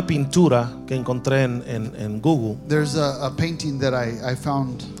una pintura que encontré en Google. There's a painting that I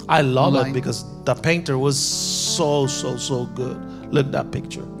found. I love online. it because the painter was so good. Look at that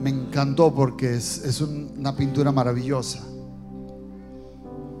picture. Me encantó porque es una pintura maravillosa.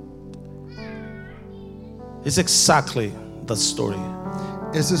 It's exactly the story.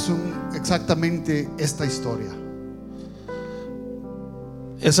 Ese es exactamente esta historia.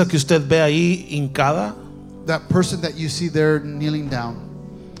 Esa que usted ve ahí hincada That person that you see there kneeling down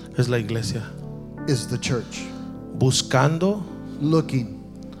es la iglesia, is the church, buscando looking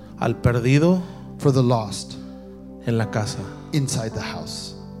al perdido for the lost en la casa. inside the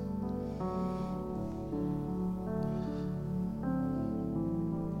house.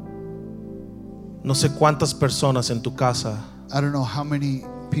 No sé cuántas personas en tu casa I don't know how many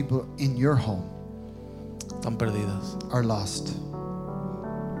people in your home están perdidas. are lost.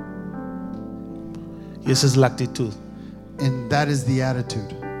 Y esa es la actitud. And that is the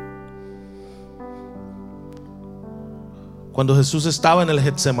attitude. Cuando Jesús estaba en el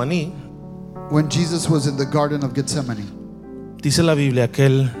Getsemaní, When Jesus was in the Garden of Gethsemane, dice la Biblia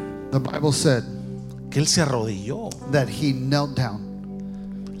que the Bible said él se arrodilló. that he knelt down.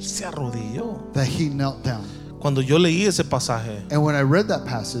 Él se arrodilló. That he knelt down. Cuando yo leí ese pasaje, And when I read that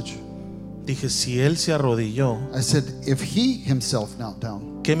passage, dije, si él se arrodilló, I said, if he himself knelt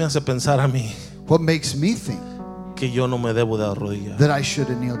down, ¿qué me hace pensar a mí what makes me think que yo no me debo de arrodillar? that I should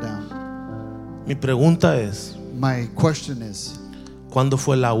have kneeled down? Mi pregunta es, My question is, ¿cuándo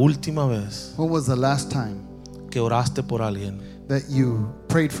fue la última vez when was the last time que oraste por alguien that you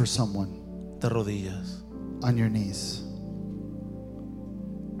prayed for someone de rodillas? on your knees?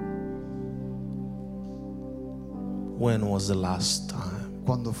 When was the last time?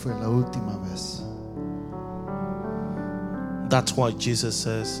 ¿Cuándo fue la última vez? That's why Jesus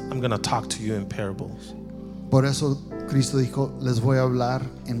says, I'm going to talk to you in parables. Por eso Cristo dijo, les voy a hablar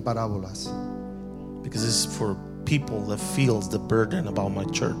en parábolas. Because it's for people that feels the burden about my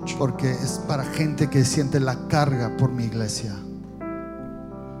church. Porque es para gente que siente la carga por mi iglesia.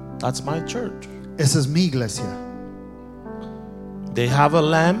 That's my church. Esa es mi iglesia. They have a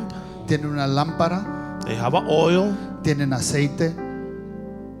lamp. Tienen una lámpara, They have a oil. tienen aceite.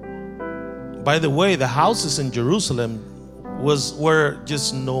 By the way, the houses in Jerusalem were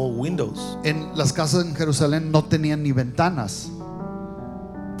just no windows. En las casas en Jerusalén no tenían ni ventanas.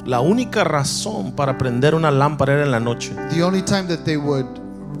 La única razón para prender una lámpara era en la noche. The only time that they would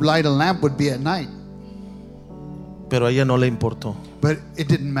light a lamp would be at night. Pero a ella no le importó. But it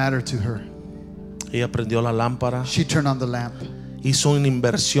didn't matter to her. Ella prendió la lámpara, She turned on the lamp. hizo una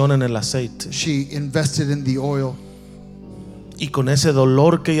inversión en el aceite. She invested in the oil. Y con ese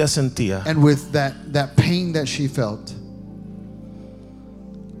dolor que ella sentía, And with that pain that she felt,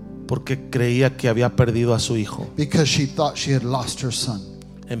 porque creía que había perdido a su hijo, because she thought she had lost her son,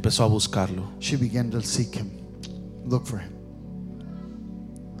 empezó a buscarlo. she began to seek him, look for him.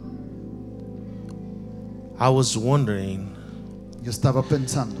 I was wondering Yo estaba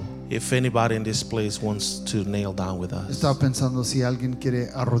pensando if anybody in this place wants to kneel down with us Estaba pensando si alguien quiere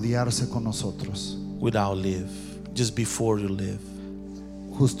arrodillarse con nosotros without leave, just before you leave,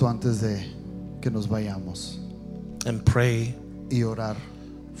 justo antes de que nos vayamos and pray y orar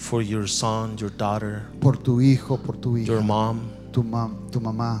for your son, your daughter, por tu hijo, por tu hija, your mom, tu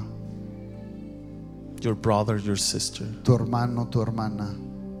mamá, your brother, your sister. tu hermano, tu hermana.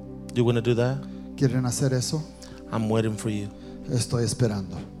 You want to do that? ¿Quieren hacer eso? I'm waiting for you. Estoy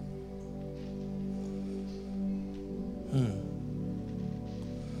esperando.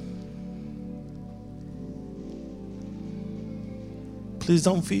 Please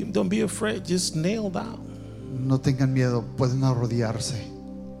don't be afraid. Just kneel down. No tengan miedo, pueden arrodillarse.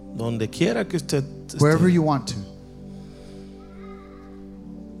 Donde quiera que usted Wherever esté. you want to.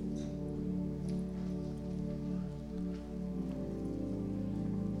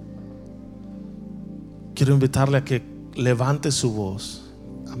 Quiero invitarle a que levante su voz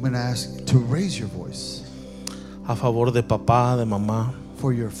I'm going to ask you to raise your voice a favor de papá, de mamá,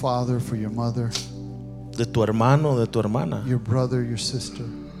 for your father, for your mother, de tu hermano, de tu hermana. your brother, your sister.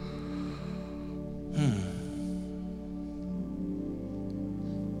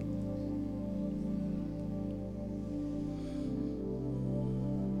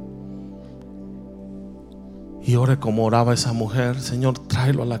 Y ore como oraba esa mujer. Señor,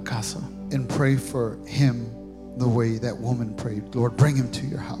 tráelo a la casa. And pray for him the way that woman prayed. Lord, bring him to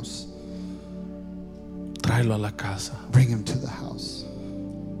your house. Tráelo a la casa. Bring him to the house.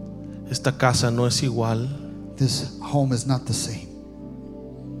 Esta casa no es igual this home is not the same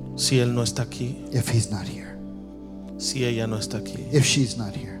si Él no está aquí, if he's not here, si ella no está aquí. if she's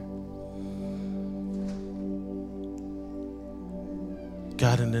not here.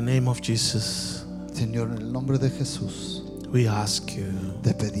 God, in the name of Jesus, Señor, en el nombre de Jesús, we ask you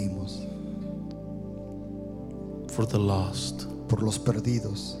te pedimos for the lost por los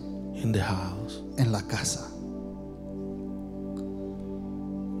perdidos in the house. en la casa.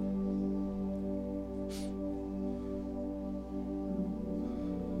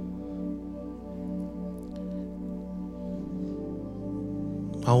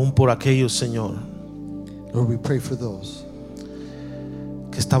 Aún por aquellos, Señor, Lord, we pray for those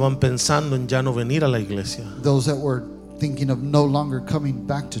que estaban pensando en ya no venir a la iglesia. that were thinking of no longer coming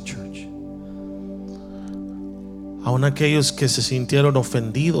back to church. Aún aquellos que se sintieron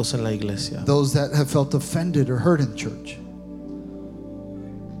ofendidos en la iglesia. Those that have felt offended or hurt in church.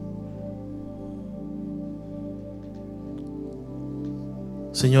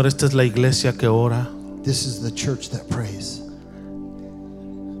 Señor, esta es la iglesia que ora. This is the church that prays.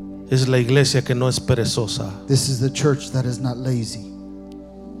 Es la iglesia que no es perezosa. This is the church that is not lazy.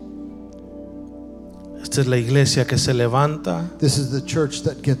 Esta es la iglesia que se levanta This is the church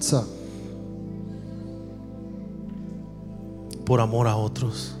that gets up por amor a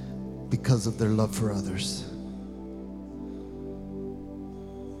otros. because of their love for others.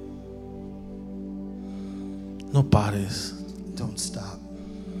 No pares. Don't stop.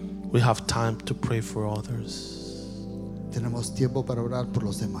 We have time to pray for others. Tenemos tiempo para orar por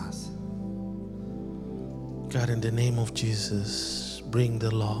los demás. God, in the name of Jesus, bring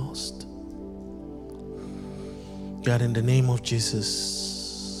the lost. God, in the name of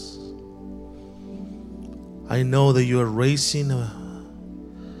Jesus, I know that you are raising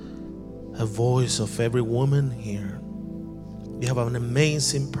a voice of every woman here. You have an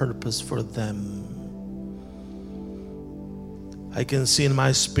amazing purpose for them. I can see in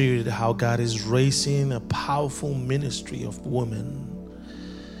my spirit how God is raising a powerful ministry of women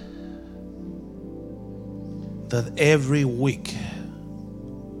that every week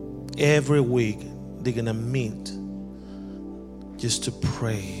they're gonna meet just to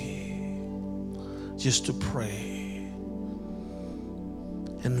pray,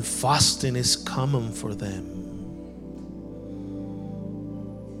 and fasting is common for them.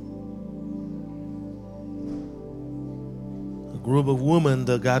 A group of women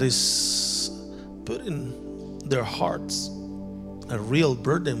that God is putting their hearts a real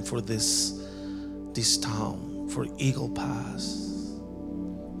burden for this town, for Eagle Pass.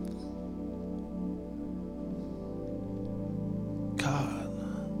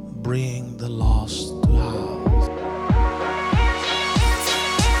 God, bring the lost to house.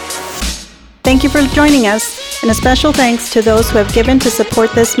 Thank you for joining us, and a special thanks to those who have given to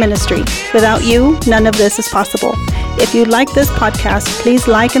support this ministry. Without you, none of this is possible. If you like this podcast, please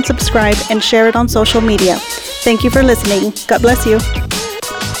like and subscribe and share it on social media. Thank you for listening. God bless you.